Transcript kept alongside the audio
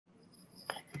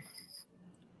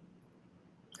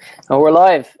Oh, we're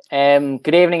live.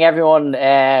 Good evening, everyone.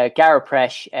 Gareth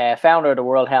Presh, founder of the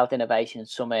World Health Innovation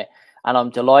Summit, and I'm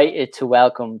delighted to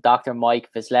welcome Dr. Mike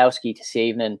Wieslowski this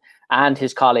evening and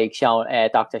his colleague,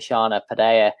 Dr. Shauna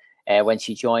Padea. When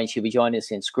she joins, she'll be joining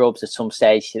us in Scrubs at some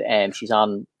stage. She's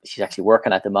actually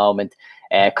working at the moment.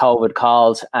 COVID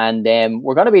calls, and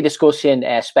we're going to be discussing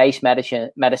space medicine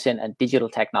and digital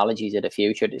technologies of the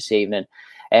future this evening.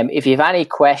 If you have any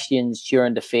questions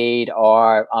during the feed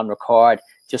or on record,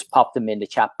 just pop them in the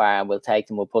chat bar and we'll take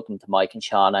them. We'll put them to Mike and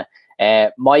Shauna.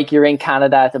 Mike, you're in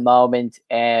Canada at the moment.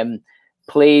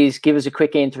 Please give us a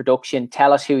quick introduction.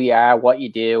 Tell us who you are, what you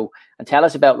do, and tell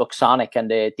us about Luxonic and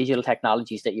the digital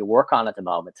technologies that you work on at the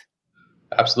moment.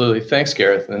 Absolutely. Thanks,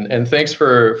 Gareth. And thanks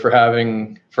for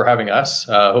having us.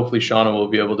 Hopefully Shauna will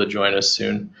be able to join us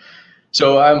soon.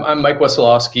 So I'm Mike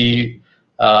Wieslowski.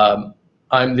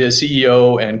 I'm the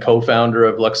CEO and co-founder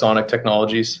of Luxonic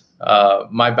Technologies.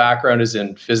 My background is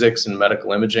in physics and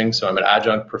medical imaging, so I'm an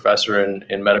adjunct professor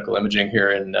in medical imaging here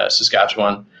in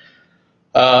Saskatchewan.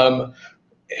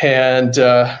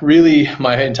 Really,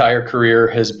 my entire career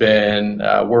has been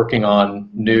working on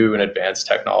new and advanced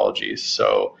technologies.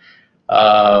 So,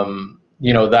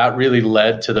 that really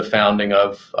led to the founding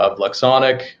of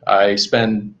Luxonic. I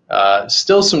spend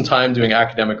still some time doing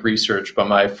academic research, but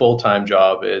my full-time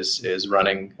job is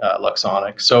running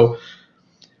Luxonic. So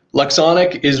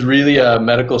Luxonic is really a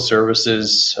medical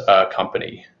services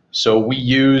company. So we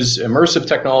use immersive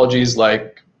technologies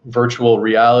like virtual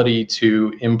reality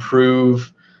to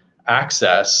improve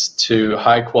access to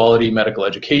high-quality medical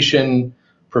education,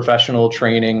 professional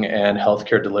training, and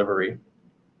healthcare delivery.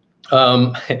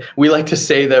 We like to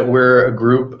say that we're a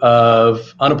group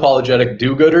of unapologetic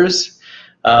do-gooders,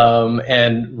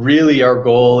 and really our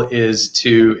goal is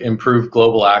to improve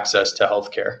global access to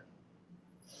healthcare.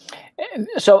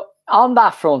 So on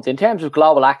that front, in terms of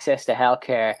global access to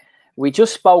healthcare, we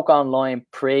just spoke online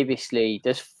previously.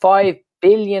 There's 5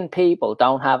 billion people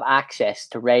don't have access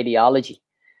to radiology.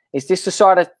 Is this the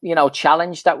sort of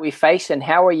challenge that we face, and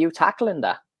how are you tackling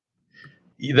that?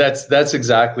 That's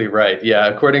exactly right. Yeah,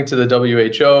 according to the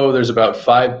WHO, there's about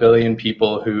 5 billion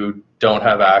people who don't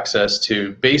have access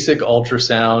to basic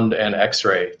ultrasound and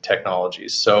X-ray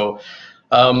technologies. So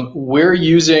we're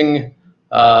using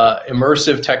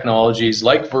immersive technologies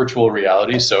like virtual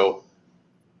reality, so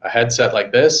a headset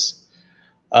like this,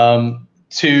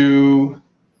 to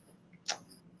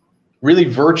really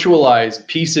virtualize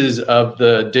pieces of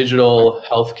the digital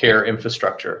healthcare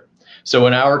infrastructure. So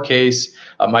in our case,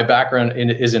 my background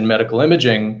is in medical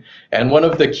imaging, and one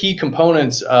of the key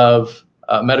components of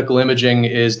medical imaging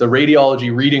is the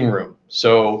radiology reading room.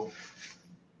 So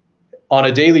on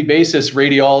a daily basis,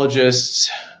 radiologists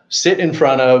sit in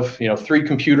front of 3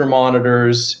 computer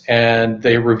monitors and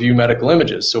they review medical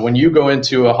images. So when you go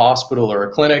into a hospital or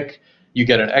a clinic, you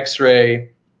get an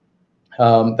X-ray.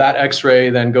 That X-ray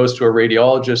then goes to a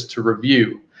radiologist to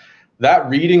review. That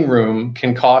reading room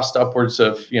can cost upwards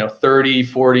of $30,000,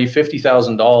 $40,000,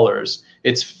 $50,000.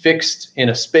 It's fixed in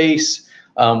a space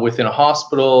within a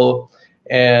hospital,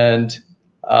 and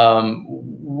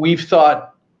we've thought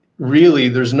really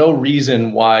there's no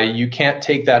reason why you can't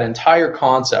take that entire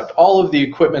concept, all of the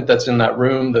equipment that's in that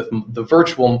room, the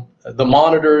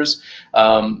monitors,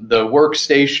 the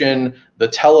workstation, the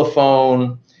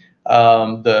telephone,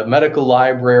 the medical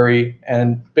library,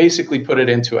 and basically put it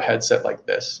into a headset like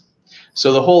this.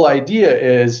 So the whole idea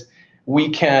is we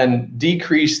can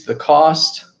decrease the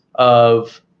cost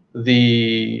of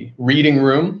the reading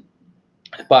room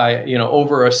by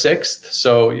over a sixth.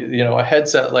 So a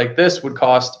headset like this would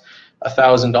cost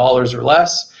 $1,000 or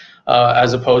less,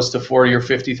 as opposed to $40,000 or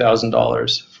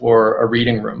 $50,000 for a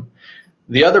reading room.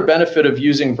 The other benefit of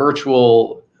using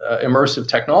virtual immersive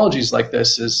technologies like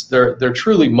this is they're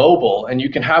truly mobile, and you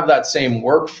can have that same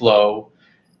workflow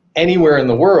anywhere in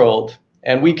the world,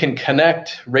 and we can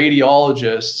connect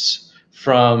radiologists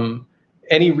from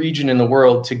any region in the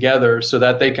world together so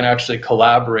that they can actually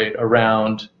collaborate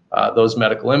around those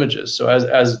medical images. So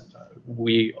as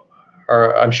we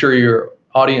are, I'm sure your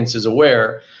audience is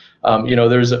aware,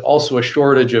 there's also a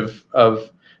shortage of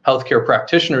healthcare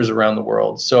practitioners around the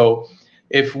world. So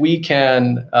if we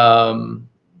can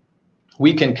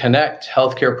connect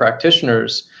healthcare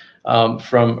practitioners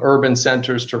from urban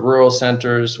centers to rural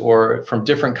centers or from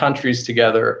different countries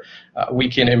together, we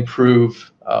can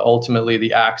improve ultimately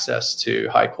the access to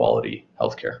high quality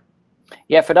healthcare.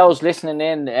 Yeah, for those listening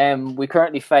in, we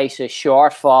currently face a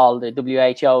shortfall. The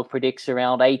WHO predicts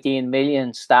around 18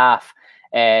 million staff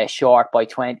short by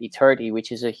 2030,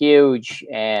 which is a huge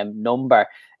number,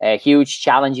 huge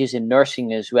challenges in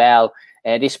nursing as well.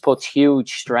 This puts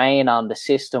huge strain on the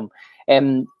system.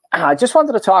 I just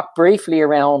wanted to talk briefly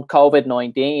around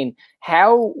COVID-19.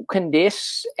 How can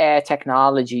this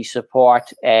technology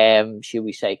support, should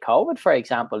we say, COVID, for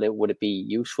example? Would it be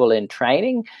useful in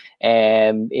training,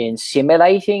 in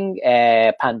simulating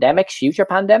pandemics, future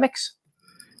pandemics?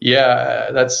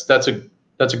 Yeah, that's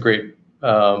a great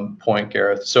point,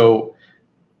 Gareth. So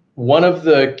one of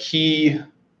the key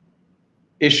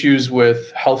issues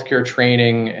with healthcare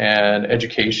training and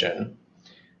education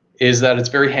is that it's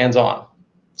very hands-on.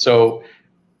 So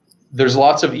there's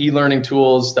lots of e-learning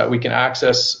tools that we can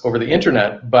access over the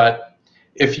internet, but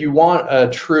if you want a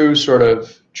true sort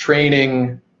of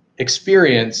training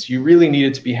experience, you really need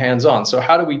it to be hands-on. So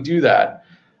how do we do that?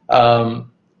 And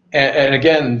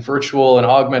again, virtual and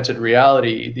augmented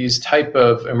reality, these type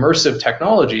of immersive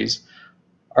technologies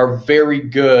are very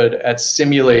good at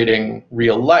simulating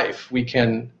real life. We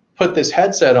can put this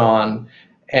headset on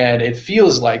and it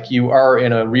feels like you are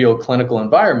in a real clinical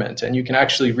environment, and you can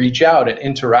actually reach out and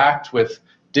interact with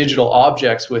digital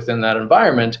objects within that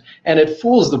environment, and it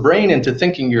fools the brain into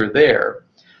thinking you're there.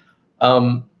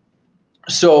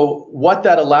 So what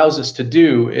that allows us to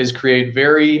do is create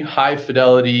very high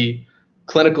fidelity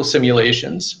clinical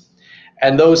simulations,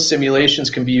 and those simulations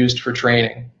can be used for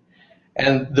training.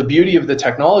 And the beauty of the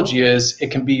technology is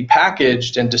it can be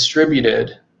packaged and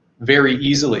distributed very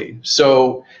easily.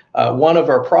 So one of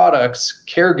our products,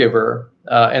 Caregiver,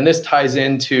 and this ties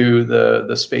into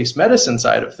the space medicine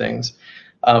side of things,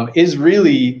 is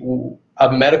really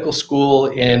a medical school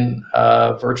in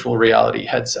a virtual reality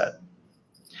headset.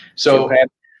 So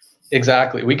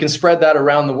exactly, we can spread that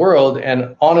around the world.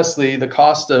 And honestly, the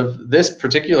cost of this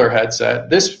particular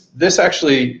headset, this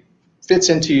actually fits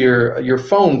into your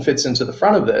phone, fits into the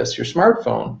front of this, your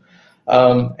smartphone.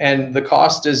 And the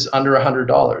cost is under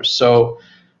 $100. So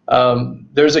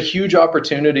there's a huge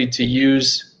opportunity to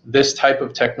use this type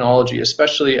of technology,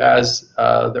 especially as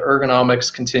the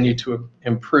ergonomics continue to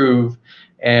improve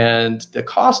and the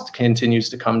cost continues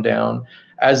to come down,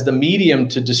 as the medium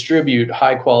to distribute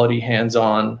high quality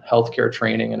hands-on healthcare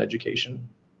training and education.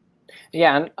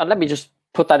 Yeah, and let me just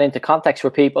put that into context for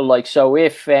people. Like, so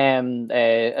if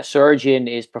a surgeon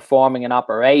is performing an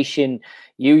operation,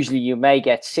 usually you may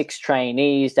get 6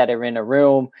 trainees that are in a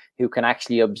room who can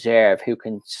actually observe, who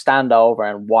can stand over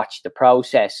and watch the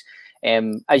process.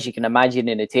 As you can imagine,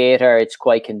 in a theater, it's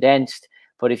quite condensed.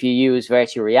 But if you use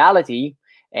virtual reality,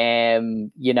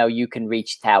 you can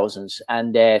reach thousands.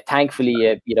 And thankfully,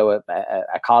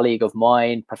 a colleague of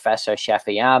mine, Professor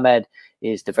Shafi Ahmed,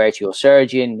 is the virtual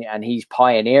surgeon, and he's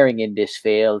pioneering in this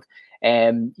field.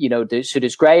 So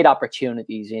there's great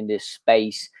opportunities in this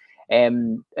space.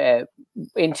 In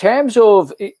terms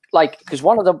of, like, because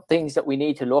one of the things that we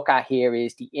need to look at here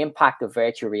is the impact of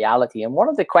virtual reality. And one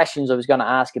of the questions I was going to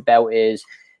ask about is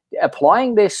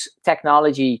applying this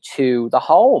technology to the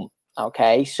home.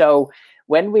 Okay, so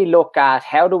when we look at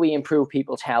how do we improve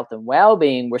people's health and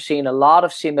well-being, we're seeing a lot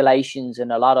of simulations and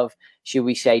a lot of, should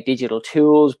we say, digital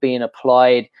tools being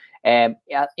applied in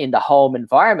the home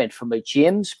environment from a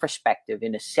gym's perspective,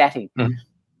 in a setting. Mm-hmm.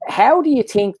 How do you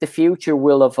think the future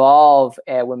will evolve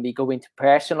when we go into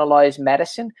personalized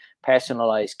medicine,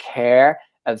 personalized care,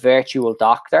 a virtual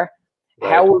doctor?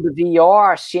 Right. How will the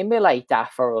VR simulate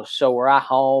that for us? So we're at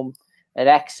home,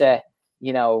 Alexa,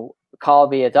 call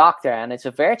me a doctor, and it's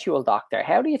a virtual doctor.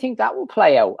 How do you think that will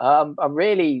play out? I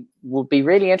would be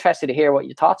really interested to hear what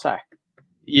your thoughts are.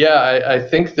 Yeah, I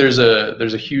think there's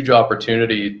a huge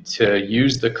opportunity to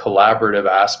use the collaborative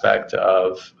aspect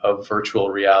of virtual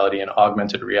reality and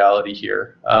augmented reality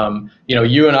here.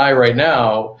 You and I right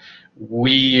now,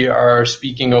 we are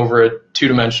speaking over a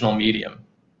two-dimensional medium,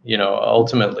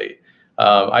 ultimately.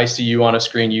 I see you on a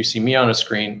screen, you see me on a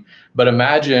screen, but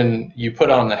imagine you put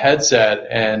on the headset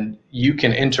and you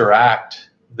can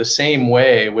interact the same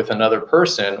way with another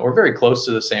person, or very close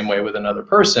to the same way with another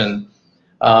person,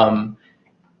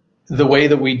 the way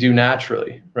that we do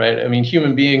naturally, right? I mean,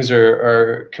 human beings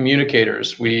are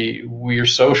communicators. We are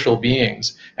social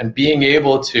beings, and being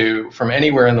able to, from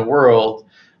anywhere in the world,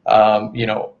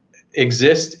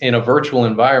 exist in a virtual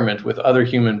environment with other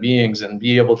human beings and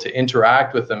be able to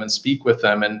interact with them and speak with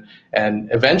them and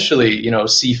eventually,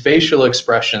 see facial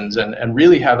expressions and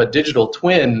really have a digital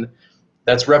twin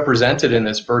that's represented in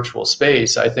this virtual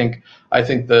space. I think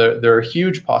there are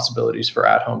huge possibilities for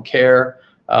at-home care.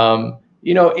 And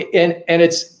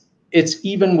it's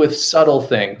even with subtle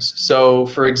things. So,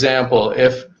 for example,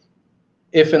 if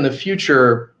in the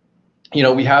future,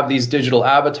 we have these digital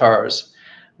avatars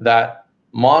that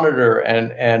monitor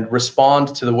and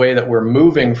respond to the way that we're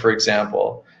moving, for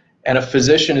example, and a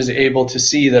physician is able to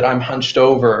see that I'm hunched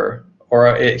over or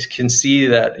it can see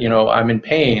that, you know, I'm in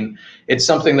pain, it's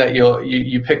something that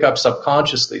you pick up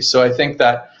subconsciously. So I think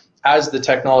that as the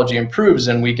technology improves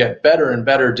and we get better and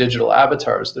better digital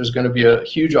avatars, there's going to be a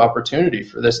huge opportunity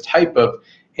for this type of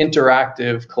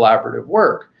interactive, collaborative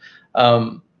work.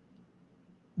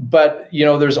 But, you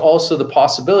know, there's also the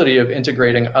possibility of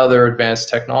integrating other advanced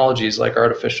technologies like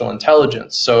artificial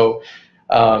intelligence. So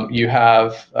you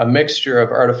have a mixture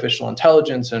of artificial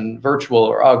intelligence and virtual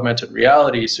or augmented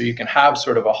reality. So you can have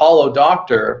sort of a hollow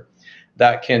doctor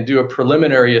that can do a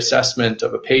preliminary assessment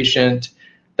of a patient.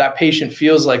 That patient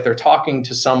feels like they're talking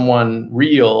to someone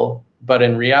real, but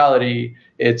in reality,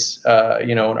 it's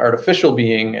you know, an artificial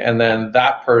being, and then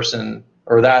that person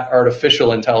or that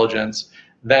artificial intelligence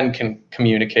then can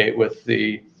communicate with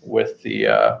the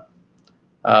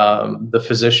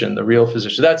physician, the real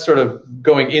physician. That's sort of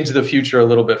going into the future a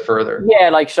little bit further. Yeah,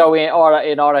 like, so in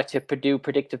order to do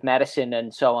predictive medicine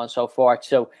and so on and so forth.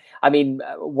 So, I mean,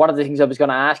 one of the things I was going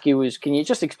to ask you is, can you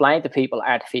just explain to people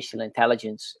artificial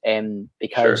intelligence?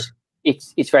 Because Sure.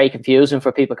 it's very confusing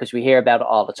for people because we hear about it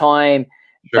all the time.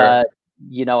 Sure. But,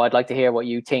 you know, I'd like to hear what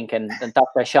you think. And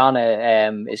Dr.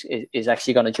 Shauna is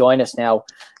actually going to join us now.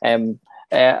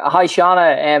 Hi,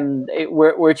 Shauna.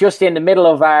 We're just in the middle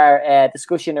of our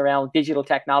discussion around digital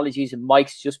technologies, and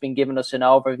Mike's just been giving us an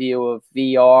overview of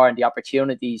VR and the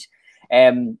opportunities.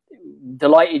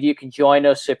 Delighted you can join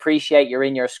us. Appreciate you're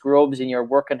in your scrubs and you're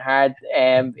working hard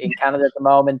in Canada at the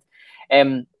moment.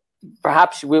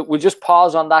 Perhaps we'll just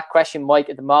pause on that question, Mike,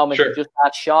 at the moment. Sure. And just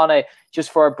ask Shauna, just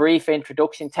for a brief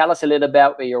introduction, tell us a little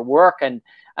about your work, and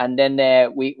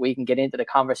then we can get into the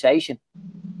conversation.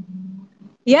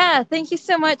 Yeah, thank you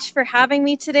so much for having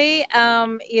me today.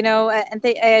 You know, and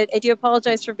I do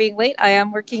apologize for being late. I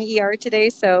am working ER today,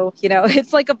 so, you know,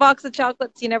 it's like a box of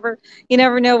chocolates. You never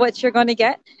know what you're going to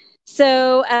get.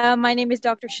 So my name is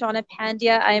Dr. Shauna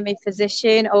Pandya. I am a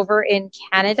physician over in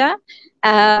Canada.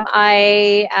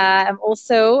 I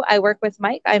work with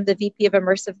Mike. I'm the VP of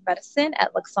Immersive Medicine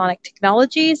at Luxonic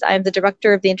Technologies. I'm the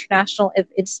director of the International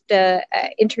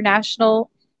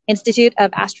Institute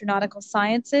of Astronautical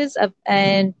Sciences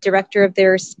and director of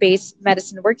their Space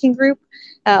Medicine Working Group,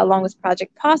 along with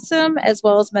Project Possum, as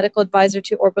well as medical advisor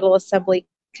to orbital assembly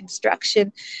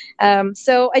construction.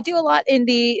 So I do a lot in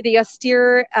the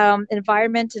austere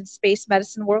environment and space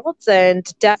medicine worlds, and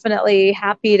definitely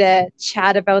happy to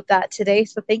chat about that today.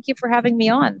 So thank you for having me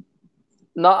on.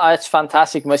 No, it's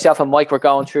fantastic. Myself and Mike were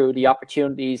going through the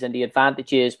opportunities and the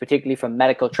advantages, particularly from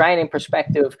medical training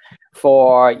perspective,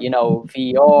 for, you know,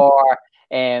 VR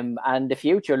and the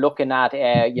future, looking at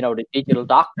you know, the digital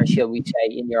doctor, shall we say,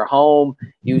 in your home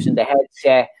using the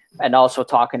headset, and also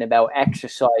talking about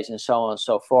exercise and so on and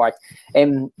so forth.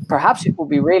 Perhaps it would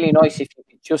be really nice if you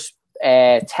could just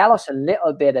tell us a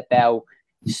little bit about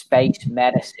space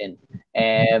medicine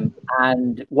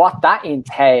and what that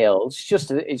entails. Just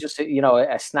you know,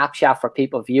 a snapshot for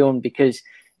people viewing, because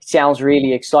it sounds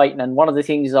really exciting. And one of the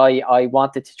things I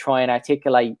wanted to try and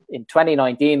articulate in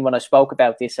 2019 when I spoke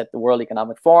about this at the World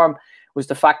Economic Forum was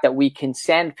the fact that we can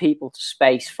send people to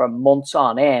space for months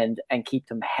on end and keep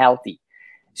them healthy.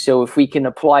 So if we can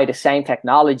apply the same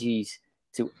technologies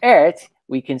to Earth,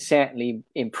 we can certainly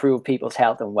improve people's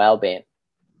health and well-being.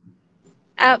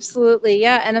 Absolutely,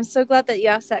 yeah, and I'm so glad that you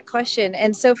asked that question.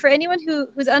 And so, for anyone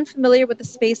who's unfamiliar with the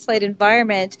spaceflight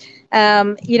environment,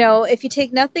 you know, if you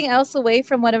take nothing else away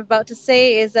from what I'm about to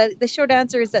say, is that the short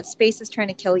answer is that space is trying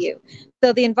to kill you.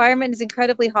 So the environment is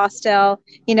incredibly hostile.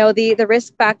 You know, the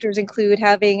risk factors include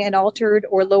having an altered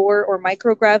or lower or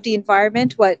microgravity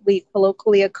environment, what we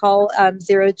colloquially call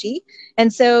zero G.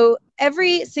 And so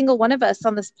every single one of us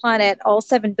on this planet, all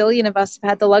 7 billion of us, have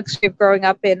had the luxury of growing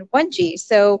up in 1G.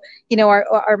 So, you know,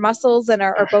 our muscles and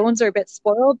our bones are a bit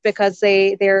spoiled because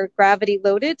they're gravity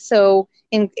loaded. So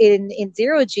in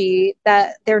 0G,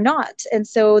 that they're not. And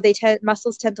so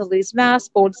muscles tend to lose mass,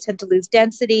 bones tend to lose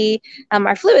density.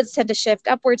 Our fluids tend to shift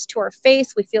upwards to our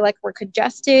face. We feel like we're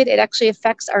congested. It actually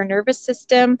affects our nervous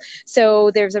system.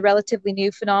 So there's a relatively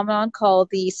new phenomenon called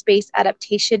the space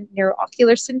adaptation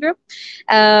neuroocular syndrome.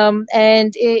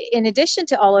 And in addition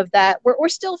to all of that, we're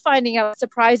still finding out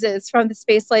surprises from the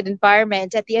spaceflight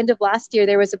environment. At the end of last year,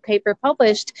 there was a paper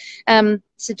published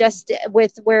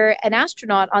where an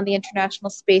astronaut on the International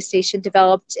Space Station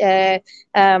developed a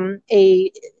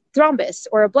thrombus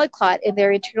or a blood clot in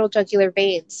their internal jugular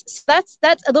veins. So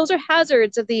those are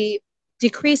hazards of the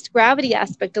decreased gravity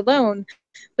aspect alone.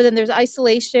 But then there's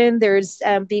isolation, there's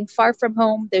being far from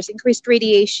home, there's increased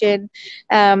radiation,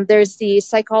 there's the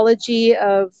psychology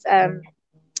of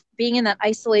being in that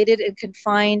isolated and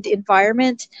confined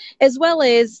environment, as well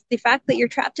as the fact that you're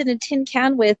trapped in a tin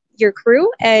can with your crew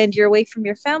and you're away from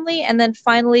your family. And then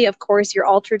finally, of course, your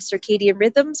altered circadian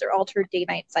rhythms or altered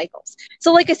day-night cycles.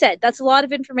 So like I said, that's a lot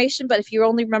of information, but if you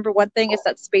only remember one thing, it's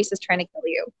that space is trying to kill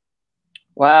you.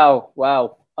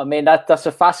 Wow. I mean, that's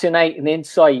a fascinating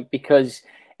insight, because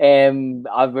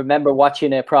I remember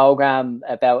watching a program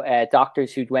about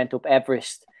doctors who'd went up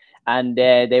Everest, and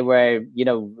they were,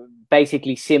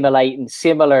 basically simulating,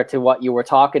 similar to what you were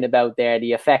talking about there,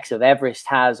 the effects of Everest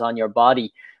has on your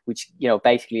body, which,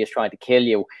 basically is trying to kill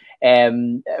you.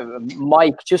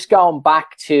 Mike, just going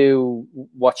back to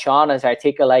what Sean is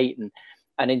articulating,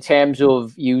 and in terms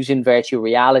of using virtual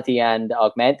reality and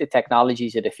augmented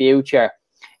technologies of the future,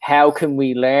 how can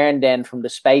we learn then from the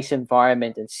space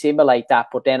environment and simulate that,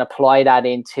 but then apply that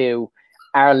into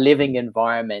our living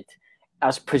environment?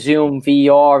 As presume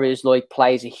VR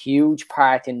plays a huge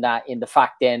part in that, in the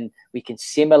fact then we can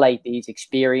simulate these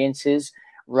experiences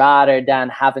rather than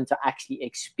having to actually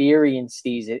experience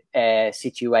these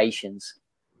situations.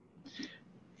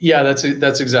 Yeah,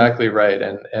 that's exactly right.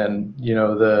 And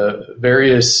the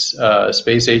various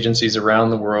space agencies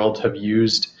around the world have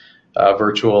used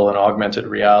virtual and augmented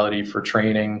reality for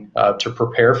training to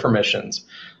prepare for missions.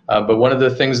 But one of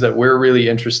the things that we're really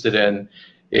interested in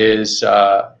is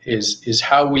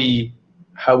how we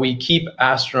keep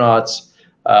astronauts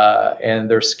and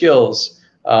their skills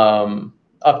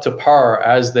up to par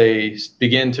as they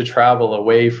begin to travel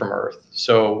away from Earth.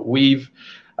 So we've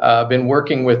been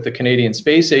working with the Canadian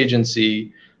Space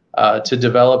Agency to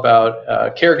develop out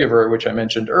Caregiver, which I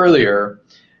mentioned earlier,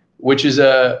 which is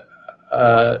a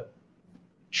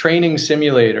training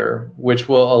simulator which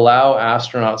will allow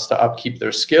astronauts to upkeep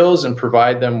their skills and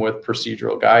provide them with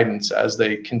procedural guidance as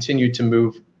they continue to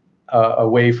move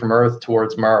away from Earth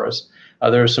towards Mars.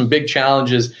 There are some big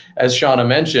challenges, as Shauna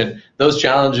mentioned. Those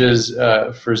challenges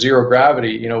for zero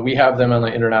gravity, we have them on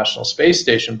the International Space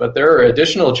Station, but there are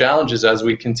additional challenges as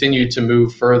we continue to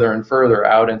move further and further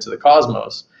out into the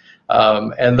cosmos.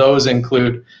 And those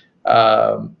include,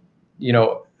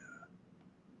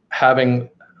 having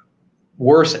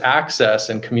worse access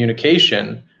and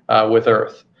communication with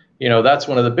Earth. That's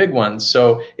one of the big ones.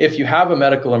 So if you have a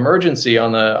medical emergency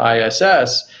on the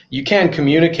ISS, you can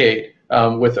communicate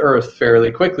with Earth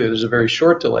fairly quickly. There's a very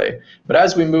short delay. But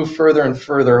as we move further and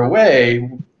further away,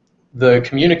 the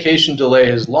communication delay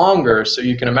is longer. So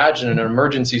you can imagine in an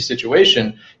emergency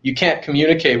situation, you can't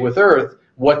communicate with Earth.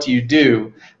 What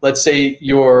do? Let's say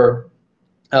your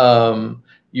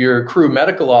crew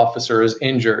medical officer is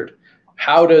injured.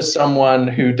 How does someone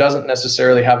who doesn't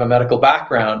necessarily have a medical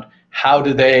background, how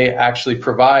do they actually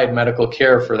provide medical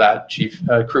care for that chief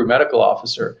crew medical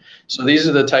officer? So these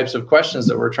are the types of questions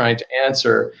that we're trying to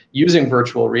answer using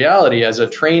virtual reality as a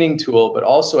training tool, but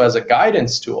also as a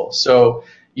guidance tool. So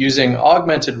using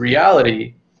augmented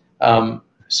reality,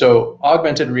 so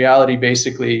augmented reality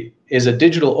basically is a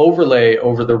digital overlay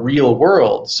over the real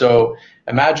world. So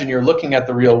imagine you're looking at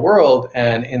the real world,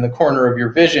 and in the corner of your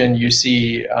vision, you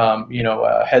see,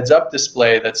 a heads-up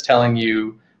display that's telling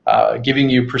you, giving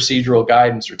you procedural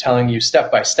guidance or telling you step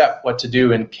by step what to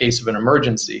do in case of an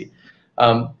emergency.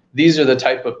 These are the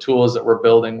type of tools that we're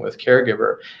building with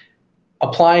Caregiver.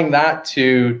 Applying that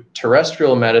to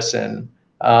terrestrial medicine,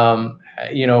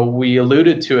 we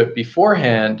alluded to it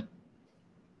beforehand.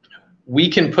 We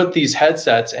can put these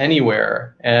headsets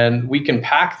anywhere and we can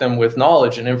pack them with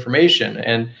knowledge and information.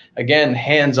 And again,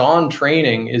 hands-on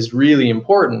training is really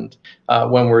important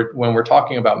when we're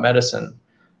talking about medicine.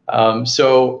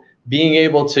 So being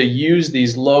able to use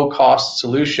these low-cost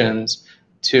solutions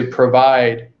to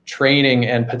provide training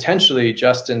and potentially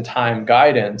just-in-time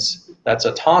guidance that's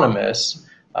autonomous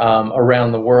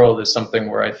around the world is something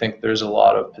where I think there's a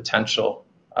lot of potential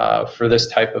for this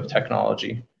type of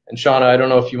technology. And Shauna, I don't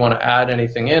know if you want to add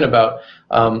anything in about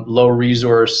low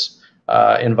resource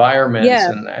environments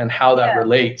and how that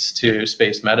relates to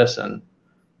space medicine.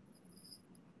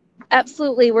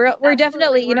 Absolutely, we're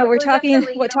definitely we're talking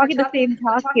the same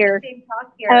talk here,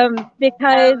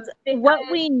 because what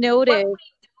we notice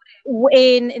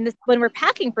in this when we're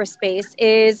packing for space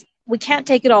is we can't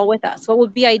take it all with us. What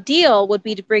would be ideal would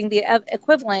be to bring the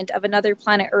equivalent of another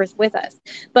planet Earth with us.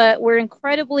 But we're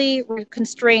incredibly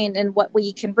constrained in what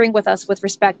we can bring with us with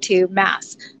respect to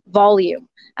mass, volume,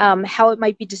 how it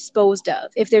might be disposed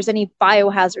of, if there's any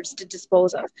biohazards to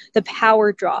dispose of, the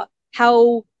power draw,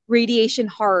 how radiation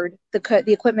hard the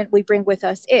equipment we bring with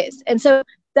us is. And so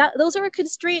those are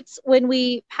constraints when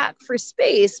we pack for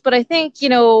space. But I think,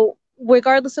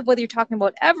 regardless of whether you're talking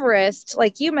about Everest,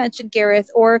 like you mentioned, Gareth,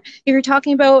 or if you're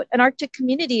talking about an Arctic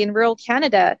community in rural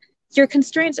Canada, your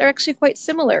constraints are actually quite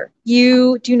similar.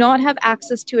 You do not have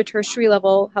access to a tertiary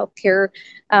level healthcare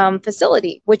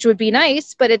facility, which would be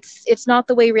nice, but it's not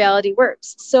the way reality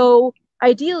works. So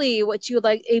ideally, what you would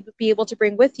like be able to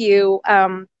bring with you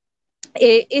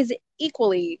is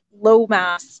equally low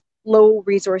mass, low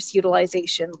resource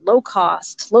utilization, low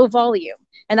cost, low volume.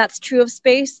 And that's true of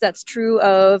space. That's true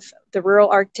of the rural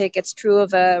Arctic. It's true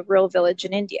of a rural village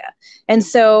in India. And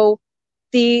so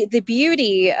the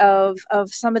beauty of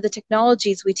some of the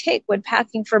technologies we take when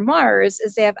packing for Mars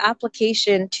is they have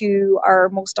application to our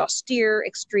most austere,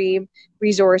 extreme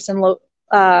resource and low,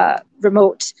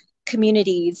 remote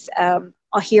communities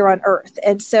here on Earth.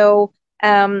 And so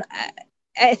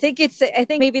I think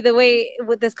maybe the way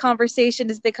with this conversation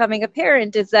is becoming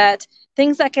apparent is that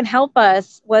things that can help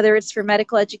us, whether it's for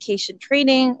medical education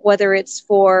training, whether it's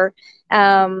for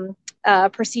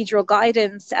procedural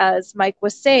guidance, as Mike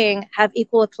was saying, have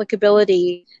equal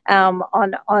applicability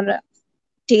on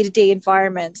day-to-day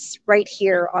environments right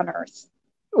here on Earth.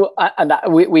 Well, and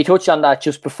we touched on that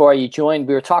just before you joined.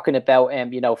 We were talking about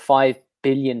 5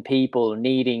 billion people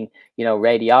needing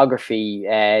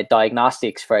radiography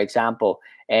diagnostics, for example.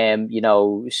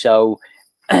 So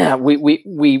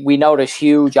we know there's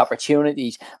huge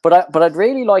opportunities, but I'd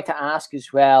really like to ask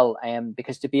as well,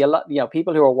 because to be a lot,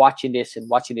 people who are watching this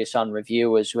on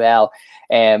review as well,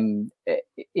 in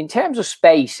terms of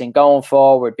space and going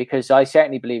forward, because I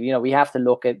certainly believe, we have to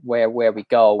look at where we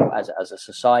go as a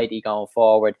society going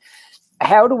forward.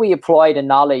 How do we apply the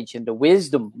knowledge and the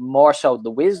wisdom, more so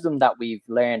the wisdom that we've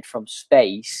learned from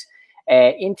space,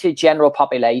 into general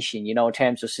population, in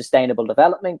terms of sustainable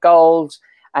development goals?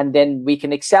 And then we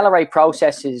can accelerate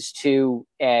processes to,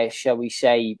 shall we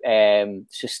say,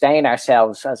 sustain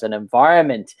ourselves as an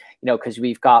environment, because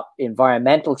we've got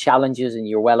environmental challenges, and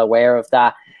you're well aware of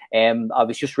that. I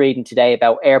was just reading today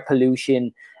about air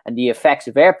pollution and the effects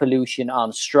of air pollution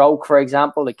on stroke, for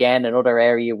example. Again, another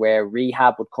area where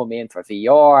rehab would come in for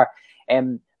VR.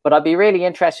 But I'd be really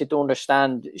interested to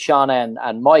understand, Shauna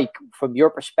and Mike, from your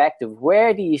perspective,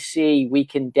 where do you see we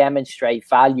can demonstrate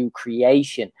value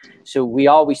creation? So we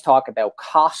always talk about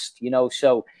cost,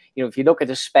 so, if you look at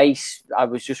the space, I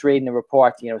was just reading the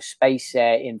report, space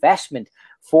investment,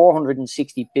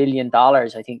 $460 billion,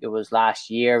 I think it was last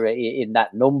year in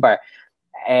that number.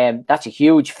 That's a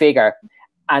huge figure.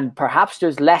 And perhaps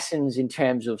there's lessons in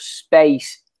terms of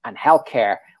space and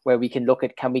healthcare where we can look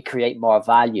at, can we create more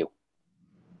value?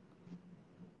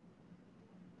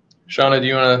 Shauna, do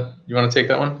you want to take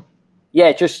that one?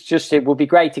 Yeah, just it would be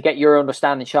great to get your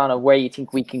understanding, Shauna, where you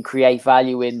think we can create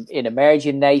value in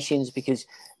emerging nations, because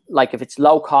like if it's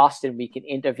low cost and we can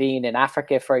intervene in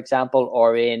Africa, for example,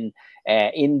 or in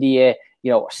India,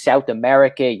 South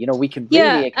America, we can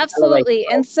really accelerate. Absolutely.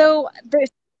 And so there's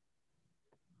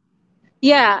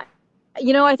I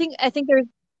think there's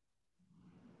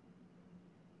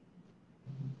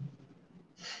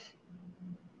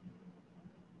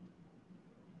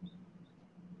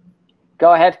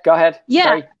Go ahead. Yeah.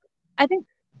 Sorry. I think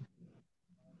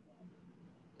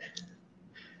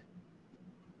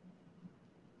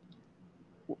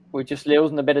we're just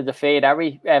losing a bit of the feed, are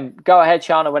we? Go ahead,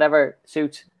 Shauna, whatever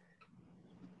suits.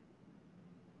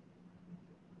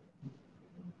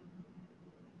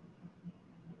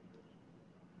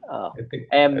 Oh.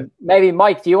 Maybe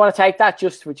Mike, do you want to take that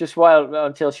just while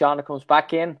until Shauna comes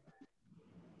back in?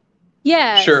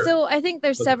 Yeah, sure. So I think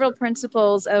there's several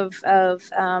principles of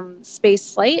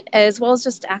space flight, as well as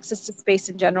just access to space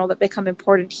in general, that become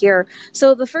important here.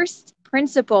 So the first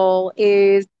principle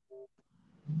is,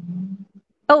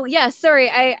 oh yeah, sorry,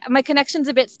 my connection's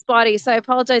a bit spotty, so I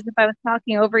apologize if I was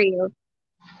talking over you.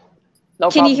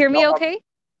 Can you hear me okay?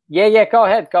 Yeah, go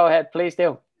ahead, please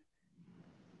do.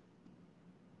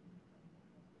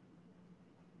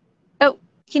 Oh,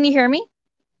 can you hear me?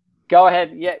 Go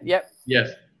ahead. Yeah. Yes.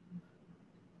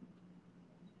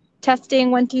 Testing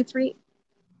 1, 2, 3.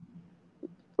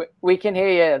 We can hear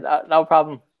you. No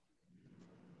problem.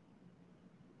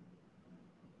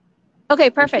 Okay,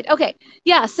 perfect. Okay.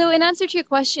 Yeah. So in answer to your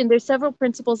question, there's several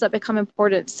principles that become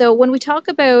important. So when we talk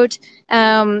about,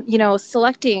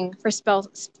 selecting for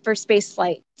space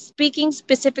flight, speaking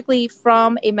specifically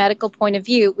from a medical point of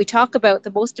view, we talk about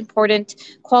the most important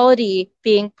quality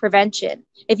being prevention.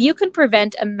 If you can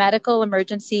prevent a medical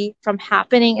emergency from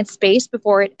happening in space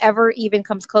before it ever even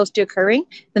comes close to occurring,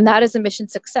 then that is a mission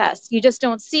success. You just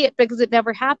don't see it because it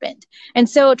never happened. And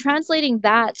so translating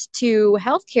that to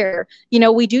healthcare,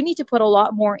 we do need to put a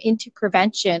lot more into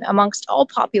prevention amongst all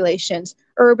populations,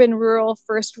 urban, rural,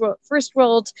 first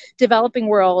world, developing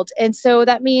world. And so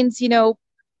that means,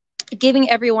 giving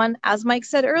everyone, as Mike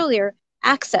said earlier,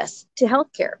 access to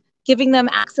healthcare. giving them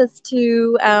access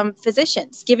to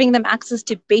physicians, giving them access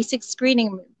to basic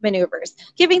screening maneuvers,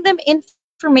 giving them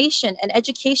information and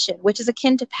education, which is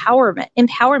akin to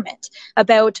empowerment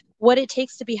about what it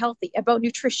takes to be healthy, about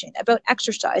nutrition, about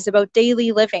exercise, about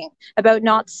daily living, about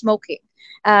not smoking,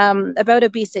 about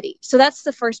obesity. So that's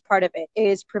the first part of it,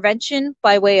 is prevention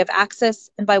by way of access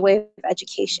and by way of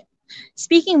education.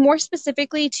 Speaking more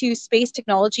specifically to space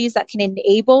technologies that can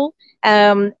enable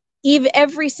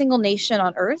every single nation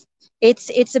on Earth,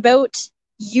 it's about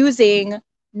using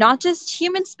not just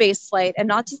human spaceflight and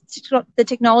not just the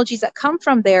technologies that come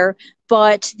from there,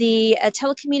 but the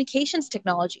telecommunications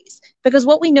technologies. Because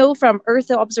what we know from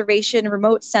Earth observation,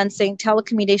 remote sensing,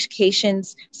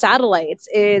 telecommunications, satellites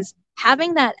is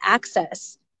having that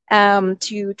access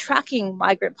to tracking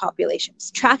migrant populations,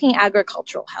 tracking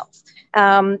agricultural health,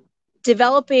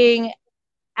 developing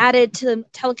added to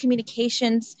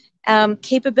telecommunications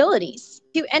capabilities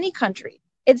to any country.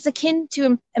 It's akin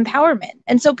to empowerment.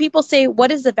 And so people say, what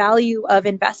is the value of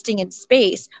investing in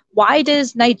space? Why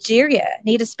does Nigeria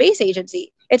need a space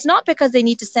agency? It's not because they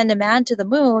need to send a man to the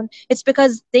moon. It's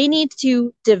because they need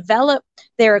to develop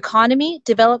their economy,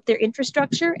 develop their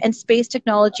infrastructure, and space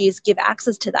technologies give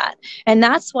access to that. And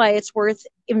that's why it's worth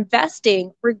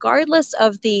investing, regardless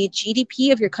of the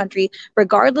GDP of your country,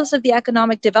 regardless of the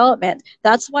economic development.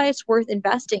 That's why it's worth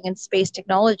investing in space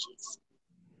technologies.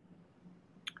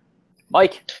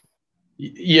 Mike?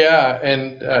 Yeah,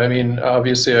 and I mean,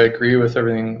 obviously, I agree with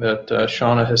everything that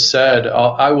Shauna has said.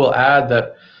 I will add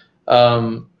that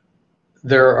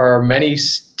there are many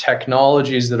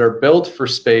technologies that are built for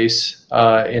space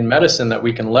in medicine that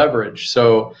we can leverage.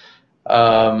 So,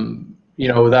 you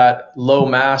know, that low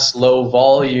mass, low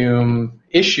volume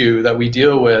issue that we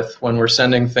deal with when we're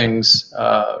sending things,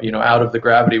 you know, out of the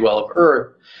gravity well of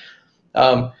Earth,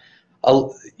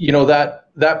 you know,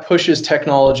 that pushes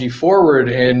technology forward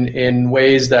in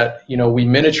ways that, you know, we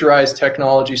miniaturize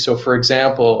technology. So, for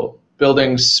example,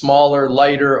 building smaller,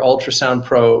 lighter ultrasound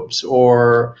probes,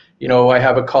 or, you know, I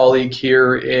have a colleague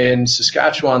here in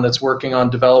Saskatchewan that's working on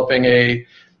developing a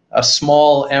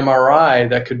small MRI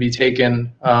that could be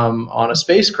taken on a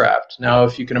spacecraft. Now,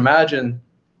 if you can imagine,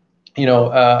 you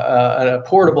know, a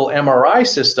portable MRI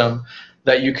system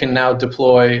that you can now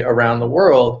deploy around the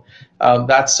world,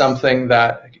 that's something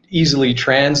that easily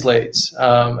translates.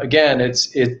 Again, as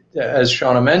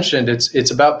Shauna mentioned,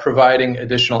 it's about providing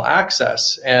additional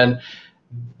access, and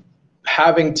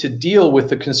having to deal with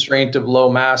the constraint of low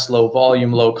mass, low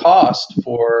volume, low cost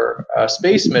for a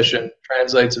space mission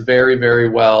translates very, very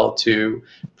well to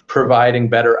providing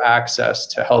better access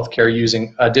to healthcare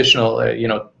using additional, you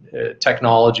know,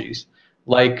 technologies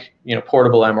like, you know,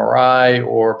 portable MRI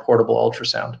or portable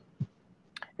ultrasound.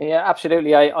 Yeah,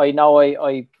 absolutely. I know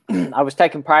I was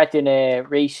taking part in a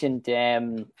recent,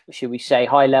 should we say,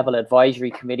 high-level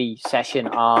advisory committee session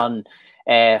on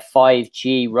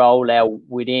 5G rollout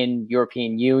within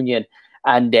European Union.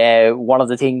 And one of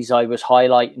the things I was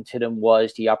highlighting to them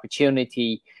was the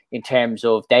opportunity in terms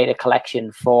of data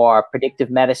collection for predictive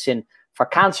medicine for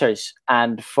cancers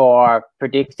and for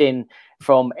predicting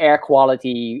from air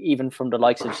quality, even from the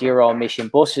likes of zero emission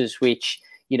buses, which,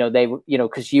 you know,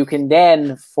 because you can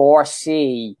then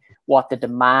foresee what the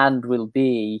demand will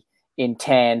be in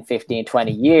 10, 15,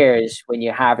 20 years when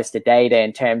you harvest the data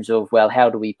in terms of, well, how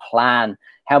do we plan?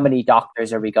 How many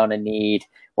doctors are we going to need?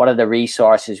 What are the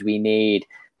resources we need?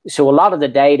 So a lot of the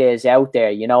data is out there,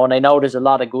 you know, and I know there's a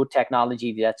lot of good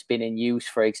technology that's been in use.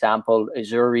 For example,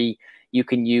 Azuri, you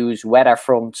can use weather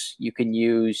fronts, you can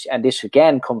use, and this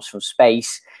again comes from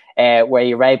space, where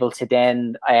you're able to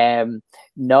then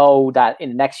know that in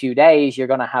the next few days, you're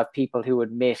going to have people who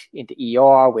admit into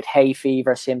ER with hay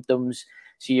fever symptoms.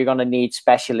 So you're going to need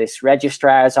specialist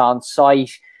registrars on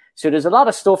site. So there's a lot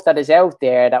of stuff that is out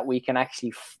there that we can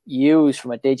actually use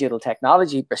from a digital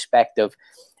technology perspective.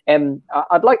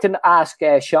 I'd like to ask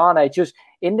Shauna, just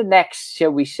in the next,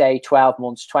 shall we say, 12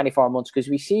 months, 24 months, because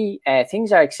we see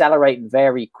things are accelerating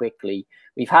very quickly.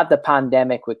 We've had the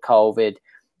pandemic with COVID.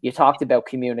 You talked about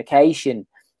communication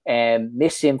and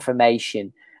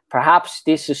misinformation. Perhaps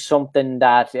this is something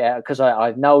that, because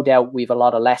I've no doubt we've a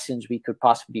lot of lessons we could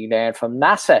possibly learn from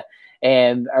NASA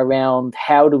around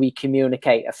how do we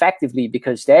communicate effectively,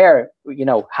 because they're, you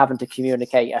know, having to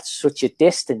communicate at such a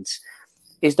distance.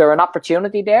 Is there an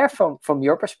opportunity there from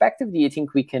your perspective? Do you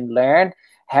think we can learn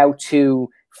how to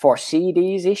foresee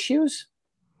these issues?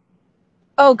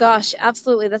 Oh gosh,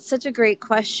 absolutely. That's such a great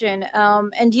question.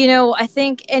 And you know, I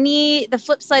think the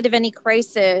flip side of any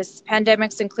crisis,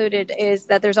 pandemics included, is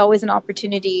that there's always an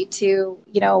opportunity to,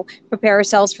 you know, prepare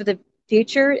ourselves for the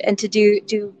future and to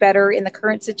do better in the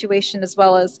current situation as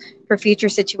well as for future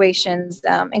situations,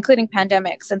 including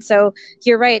pandemics. And so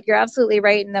you're right, you're absolutely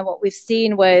right. And then what we've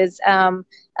seen was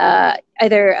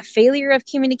either a failure of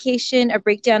communication, a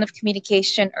breakdown of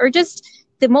communication, or just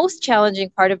the most challenging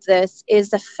part of this is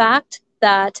the fact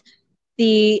that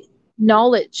the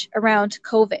knowledge around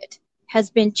COVID has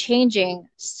been changing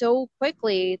so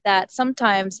quickly that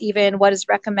sometimes even what is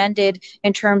recommended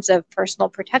in terms of personal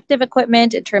protective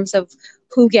equipment, in terms of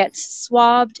who gets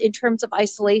swabbed, in terms of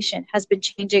isolation, has been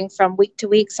changing from week to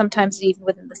week, sometimes even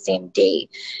within the same day.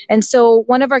 And so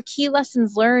one of our key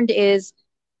lessons learned is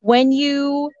when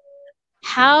you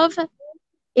have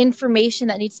information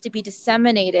that needs to be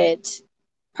disseminated,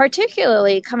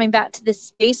 particularly coming back to the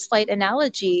spaceflight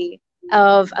analogy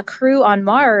of a crew on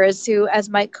Mars who, as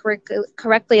Mike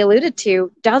correctly alluded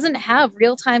to, doesn't have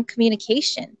real-time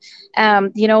communication.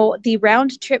 The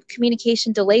round-trip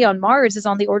communication delay on Mars is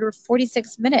on the order of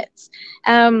 46 minutes.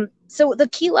 So the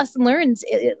key lesson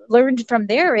learned from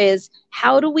there is,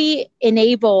 how do we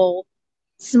enable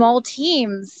small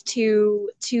teams to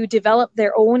develop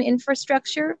their own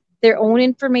infrastructure, their own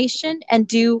information, and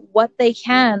do what they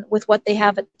can with what they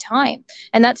have at the time?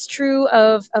 And that's true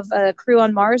of a crew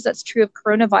on Mars. That's true of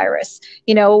coronavirus.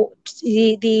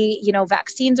 The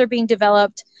vaccines are being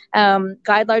developed.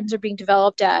 Guidelines are being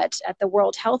developed at the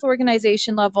World Health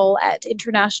Organization level, at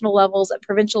international levels, at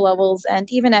provincial levels,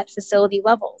 and even at facility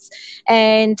levels.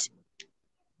 And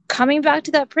coming back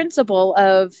to that principle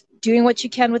of doing what you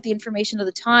can with the information of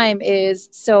the time is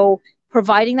so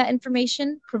providing that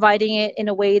information, providing it in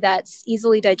a way that's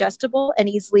easily digestible and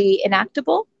easily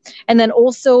enactable, and then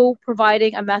also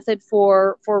providing a method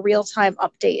for real-time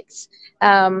updates.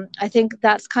 I think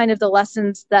that's kind of the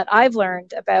lessons that I've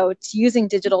learned about using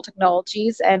digital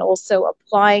technologies and also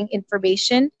applying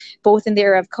information, both in the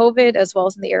era of COVID as well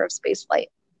as in the era of spaceflight.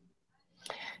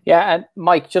 Yeah, and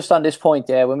Mike, just on this point,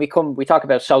 when we talk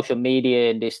about social media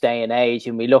in this day and age,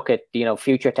 and we look at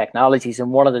future technologies,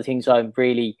 and one of the things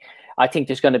I think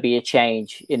there's going to be a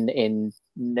change in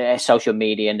social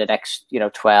media in the next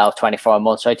 12, 24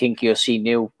 months. I think you'll see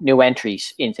new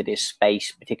entries into this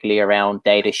space, particularly around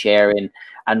data sharing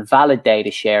and valid data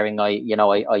sharing. I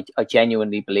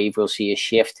genuinely believe we'll see a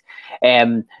shift.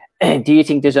 Do you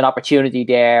think there's an opportunity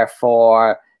there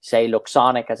for, say,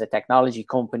 Luxonic as a technology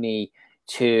company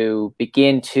to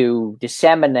begin to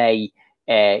disseminate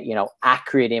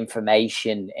accurate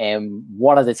information?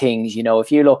 One of the things,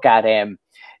 if you look at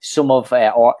some of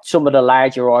the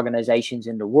larger organizations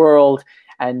in the world,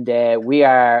 and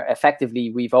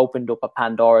we've opened up a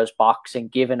Pandora's box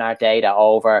and given our data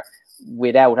over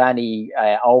without any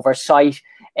oversight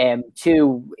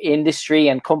to industry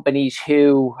and companies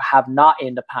who have not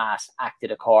in the past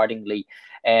acted accordingly.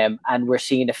 And we're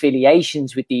seeing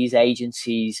affiliations with these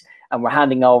agencies, and we're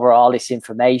handing over all this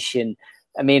information.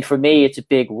 I mean, for me, it's a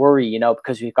big worry,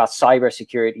 because we've got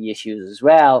cybersecurity issues as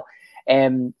well.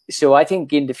 So I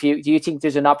think in the future, do you think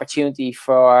there's an opportunity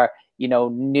for,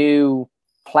 new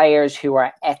players who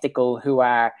are ethical, who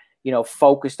are,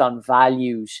 focused on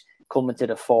values coming to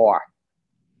the fore?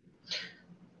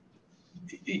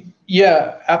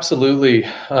 Yeah, absolutely.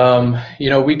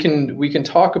 We can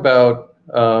talk about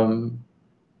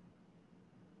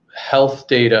health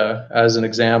data as an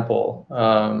example.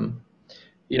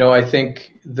 I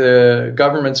think the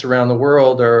governments around the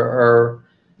world are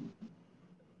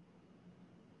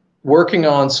working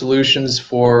on solutions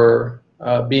for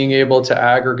being able to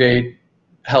aggregate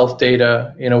health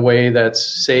data in a way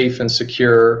that's safe and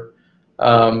secure.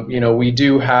 We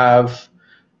do have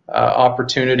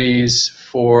opportunities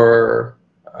for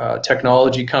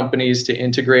technology companies to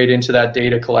integrate into that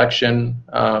data collection,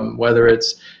 whether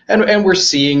it's, and we're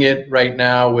seeing it right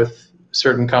now with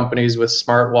certain companies with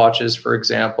smartwatches, for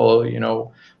example,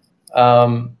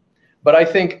 but I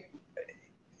think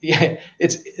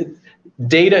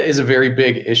data is a very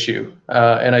big issue,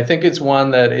 and I think it's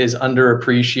one that is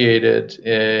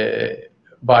underappreciated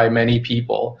by many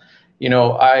people.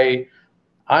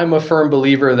 I'm a firm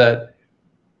believer that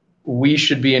we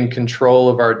should be in control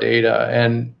of our data,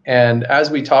 and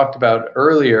as we talked about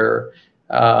earlier,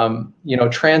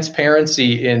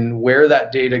 transparency in where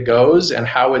that data goes and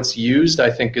how it's used, I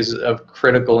think, is of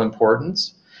critical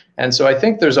importance. And so I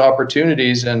think there's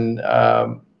opportunities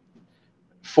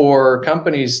for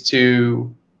companies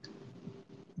to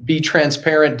be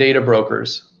transparent data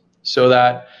brokers, so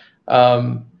that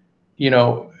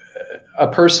a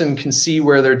person can see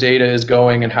where their data is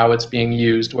going and how it's being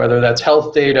used, whether that's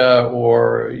health data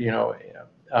or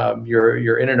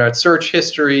your internet search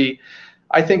history.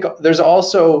 I think there's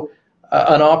also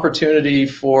an opportunity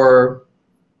for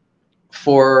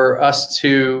us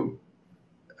to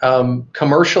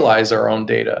commercialize our own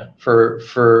data,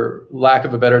 for lack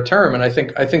of a better term. And I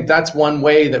think that's one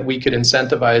way that we could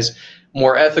incentivize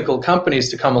more ethical companies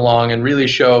to come along and really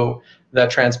show that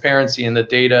transparency in the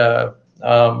data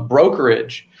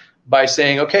brokerage by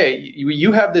saying, okay,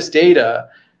 you have this data.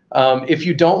 If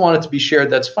you don't want it to be shared,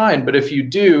 that's fine. But if you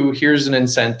do, here's an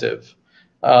incentive.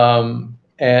 And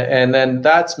then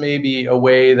that's maybe a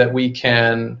way that we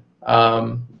can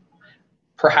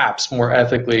perhaps more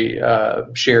ethically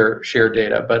share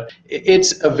data. But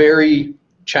it's a very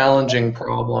challenging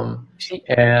problem,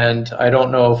 and I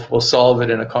don't know if we'll solve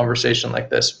it in a conversation like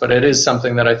this, but it is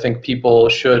something that I think people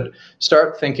should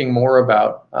start thinking more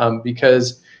about,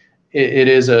 because it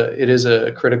is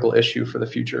a critical issue for the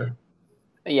future.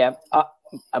 Yeah.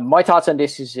 My thoughts on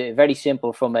this is very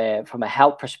simple. From a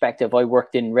health perspective, I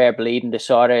worked in rare bleeding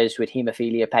disorders with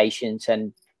haemophilia patients,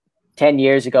 and 10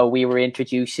 years ago, we were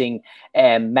introducing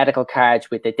medical cards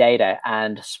with the data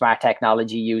and smart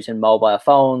technology using mobile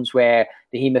phones, where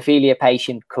the haemophilia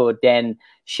patient could then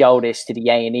show this to the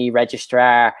A&E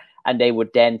registrar, and they would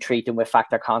then treat them with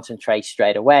factor concentrate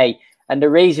straight away. And the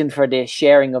reason for the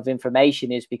sharing of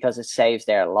information is because it saves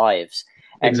their lives.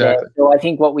 And exactly. So I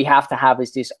think what we have to have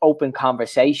is this open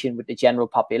conversation with the general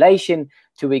population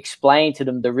to explain to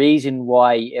them the reason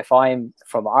why, if I'm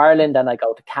from Ireland and I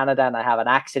go to Canada and I have an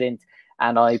accident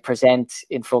and I present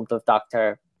in front of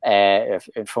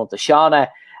in front of Shauna,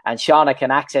 and Shauna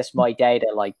can access my data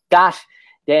like that,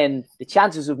 then the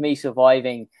chances of me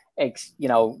surviving,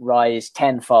 rise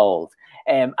tenfold.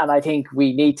 And I think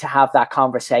we need to have that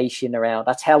conversation around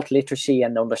that's health literacy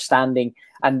and understanding,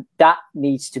 and that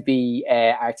needs to be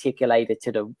articulated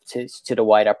to the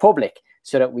wider public,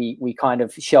 so that we kind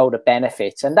of show the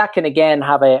benefits. And that can again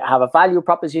have a value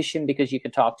proposition, because you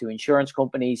can talk to insurance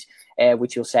companies,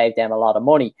 which will save them a lot of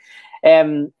money.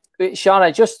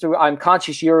 Shauna, I'm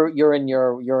conscious you're in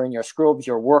your scrubs,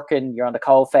 you're working, you're on the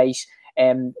coal face.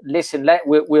 Listen,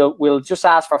 we'll just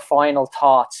ask for final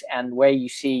thoughts and where you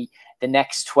see the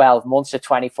next 12 months to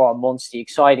 24 months, the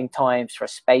exciting times for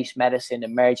space medicine,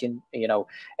 emerging,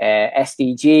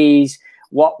 SDGs.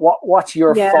 What's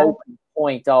your focal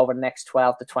point over the next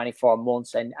 12 to 24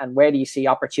 months, and where do you see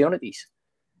opportunities?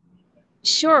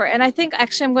 Sure. And I think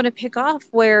actually I'm going to pick off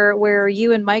where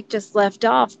you and Mike just left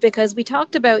off, because we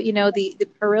talked about, the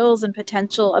perils and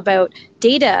potential about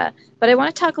data, but I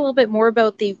want to talk a little bit more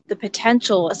about the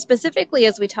potential, specifically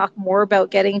as we talk more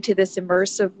about getting to this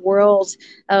immersive world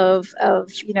of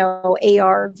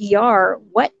AR, VR.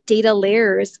 What data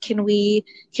layers can we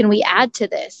add to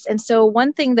this? And so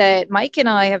one thing that Mike and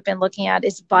I have been looking at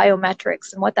is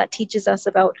biometrics, and what that teaches us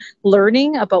about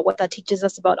learning, about what that teaches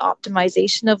us about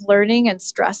optimization of learning and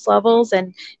stress levels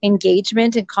and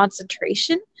engagement and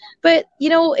concentration. But,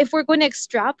 if we're going to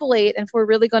extrapolate, and if we're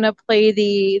really going to play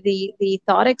the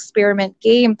thought experiment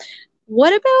game,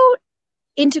 what about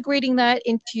integrating that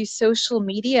into social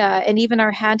media and even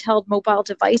our handheld mobile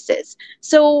devices?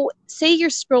 So say you're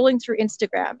scrolling through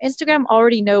Instagram. Instagram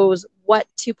already knows what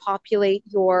to populate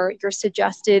your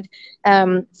suggested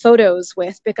photos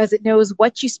with, because it knows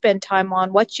what you spend time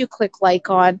on, what you click like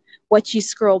on, what you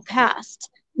scroll past.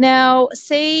 Now,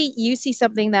 say you see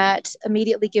something that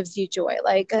immediately gives you joy,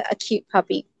 like a cute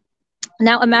puppy.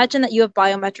 Now, imagine that you have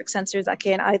biometric sensors that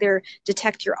can either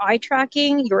detect your eye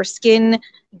tracking, your skin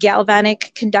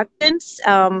galvanic conductance,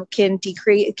 can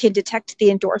detect the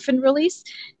endorphin release.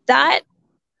 That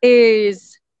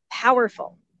is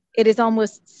powerful. It is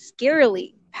almost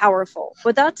scarily powerful,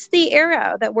 but that's the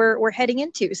era that we're heading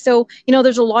into. So,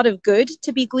 there's a lot of good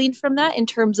to be gleaned from that in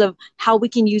terms of how we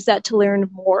can use that to learn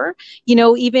more,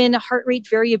 even heart rate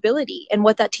variability and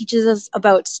what that teaches us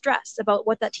about stress, about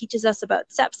what that teaches us about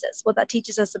sepsis, what that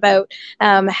teaches us about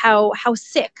how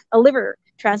sick a liver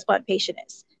transplant patient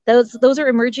is. Those are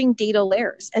emerging data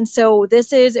layers. And so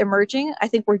this is emerging. I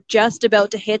think we're just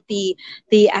about to hit the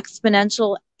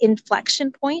exponential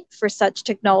inflection point for such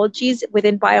technologies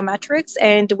within biometrics,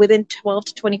 and within 12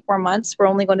 to 24 months, we're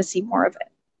only going to see more of it.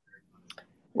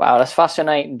 Wow, that's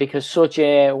fascinating, because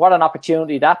what an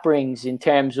opportunity that brings in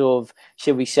terms of,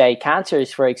 should we say,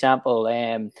 cancers, for example.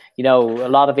 A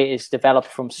lot of it is developed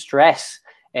from stress.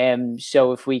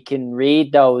 So if we can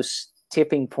read those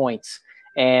tipping points,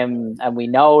 and we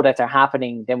know that they're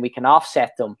happening, then we can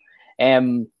offset them.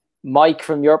 Mike,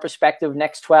 from your perspective,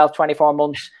 next 12, 24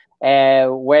 months,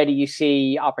 where do you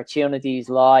see opportunities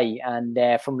lie? And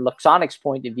from Luxonic's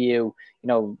point of view,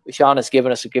 Sean has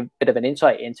given us a bit of an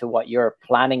insight into what you're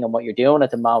planning and what you're doing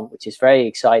at the moment, which is very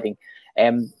exciting.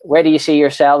 Where do you see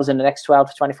yourselves in the next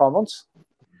 12 to 24 months?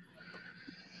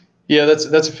 Yeah, that's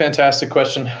a fantastic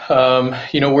question.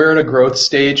 We're in a growth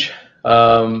stage.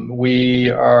 We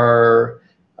are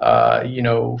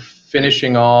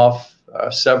finishing off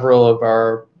several of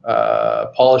our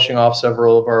polishing off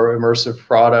several of our immersive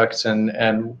products,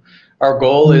 and our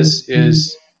goal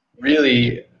is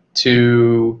really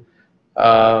to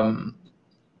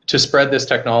spread this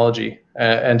technology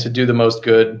and to do the most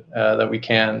good that we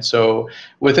can. So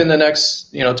within the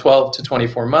next 12 to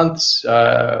 24 months,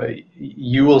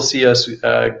 you will see us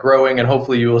growing, and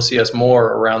hopefully you will see us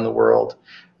more around the world.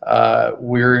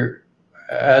 We're,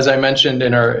 as I mentioned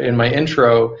in my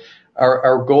intro,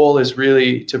 our goal is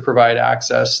really to provide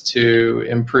access to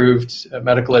improved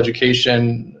medical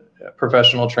education,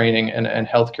 professional training, and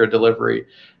healthcare delivery.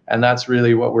 And that's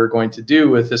really what we're going to do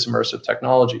with this immersive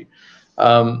technology.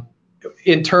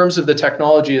 In terms of the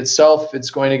technology itself,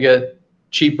 it's going to get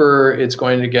cheaper, it's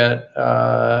going to get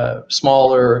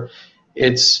smaller,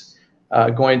 it's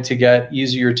going to get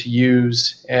easier to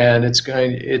use, and it's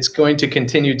going to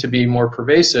continue to be more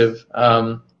pervasive.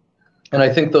 And I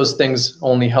think those things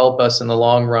only help us in the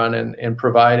long run in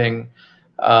providing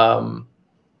providing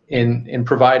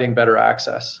better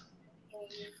access.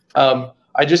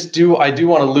 I do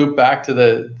want to loop back to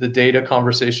the data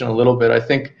conversation a little bit. I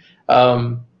think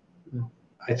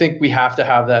we have to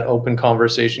have that open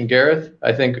conversation, Gareth.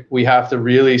 I think we have to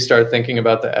really start thinking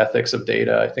about the ethics of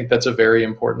data. I think that's a very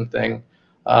important thing,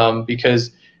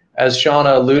 because as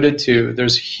Shauna alluded to,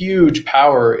 there's huge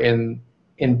power in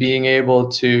being able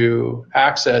to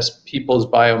access people's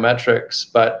biometrics,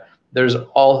 but there's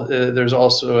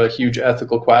also a huge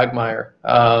ethical quagmire.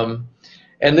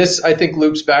 And this, I think,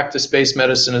 loops back to space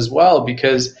medicine as well,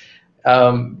 because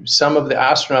some of the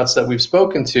astronauts that we've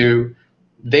spoken to,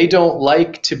 they don't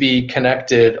like to be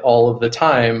connected all of the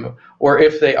time, or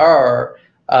if they are,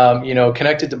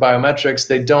 connected to biometrics,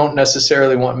 they don't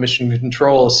necessarily want mission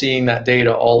control seeing that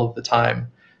data all of the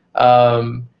time.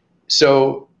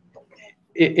 So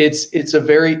it's a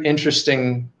very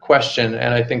interesting question,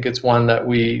 and I think it's one that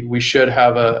we should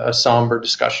have a somber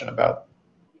discussion about.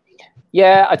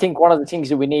 Yeah, I think one of the things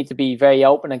that we need to be very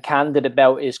open and candid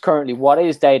about is currently what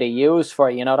is data used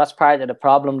for. That's part of the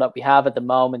problem that we have at the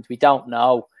moment. We don't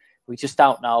know. We just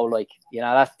don't know.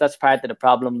 That's part of the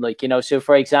problem. So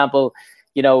for example,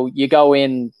 you go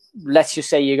in, let's just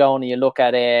say you go in and you look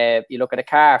at a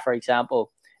car, for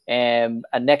example, and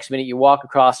next minute you walk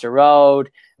across the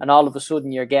road and all of a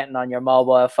sudden you're getting on your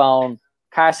mobile phone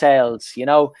car sales,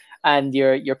 and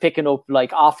you're picking up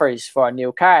like offers for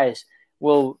new cars.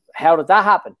 Well, how did that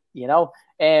happen?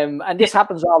 And this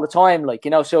happens all the time.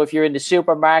 So if you're in the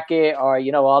supermarket or,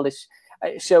 all this,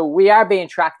 so we are being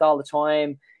tracked all the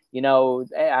time.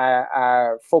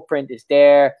 Our footprint is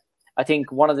there. I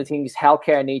think one of the things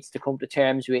healthcare needs to come to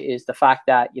terms with is the fact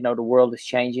that, the world is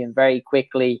changing very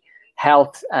quickly.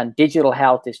 Health and digital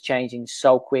health is changing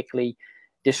so quickly.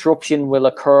 Disruption will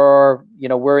occur.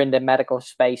 We're in the medical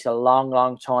space a long,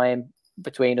 long time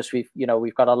between us.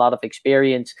 We've got a lot of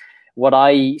experience. What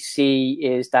I see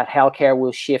is that healthcare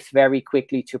will shift very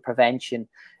quickly to prevention.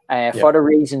 For the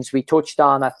reasons we touched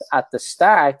on at the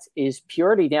start, is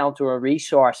purely down to a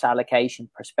resource allocation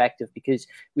perspective, because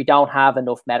we don't have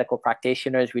enough medical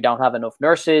practitioners, we don't have enough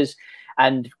nurses,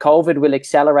 and COVID will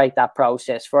accelerate that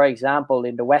process. For example,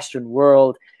 in the Western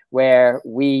world, where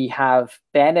we have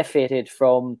benefited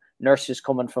from nurses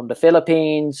coming from the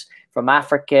Philippines, from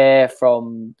Africa,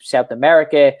 from South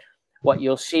America, what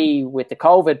you'll see with the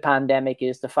COVID pandemic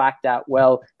is the fact that,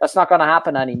 well, that's not going to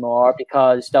happen anymore,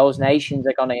 because those nations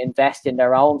are going to invest in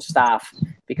their own staff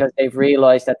because they've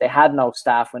realized that they had no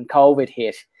staff when COVID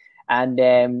hit. And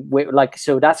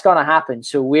so that's going to happen.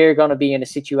 So we're going to be in a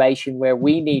situation where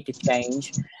we need to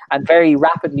change, and very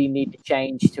rapidly need to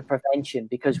change to prevention,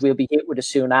 because we'll be hit with a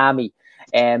tsunami.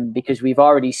 Because we've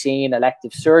already seen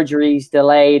elective surgeries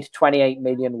delayed, 28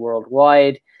 million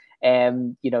worldwide.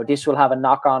 This will have a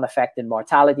knock-on effect in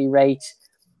mortality rates.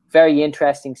 Very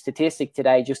interesting statistic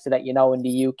today, just to let you know, in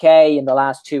the UK, in the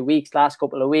last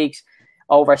couple of weeks,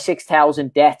 over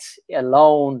 6,000 deaths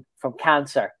alone from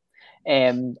cancer.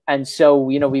 And so,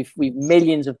 we've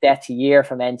millions of deaths a year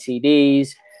from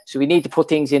NCDs. So we need to put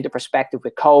things into perspective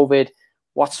with COVID.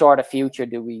 What sort of future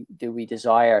do we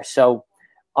desire? So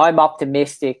I'm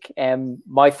optimistic.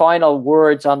 My final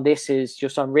words on this is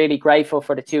just, I'm really grateful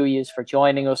for the two of you for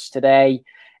joining us today.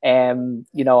 I'm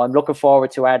looking forward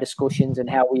to our discussions and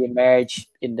how we emerge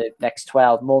in the next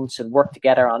 12 months and work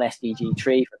together on SDG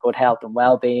 3 for good health and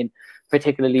well-being,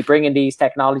 particularly bringing these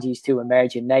technologies to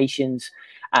emerging nations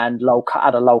and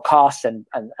at a low cost and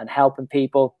helping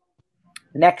people.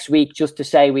 Next week, just to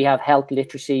say, we have health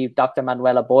literacy. Dr.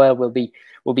 Manuela Boyle will be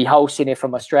hosting it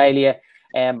from Australia.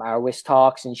 Our WHIS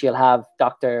Talks, and she'll have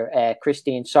Dr.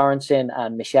 Christine Sorensen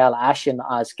and Michelle Ashen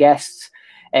as guests.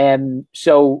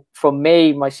 So from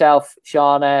me, myself,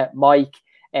 Shauna, Mike,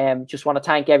 just want to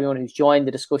thank everyone who's joined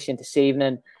the discussion this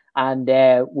evening, and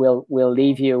we'll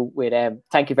leave you with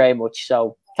thank you very much.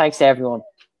 So thanks to everyone,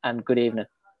 and good evening.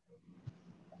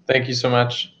 Thank you so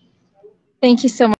much. Thank you so much.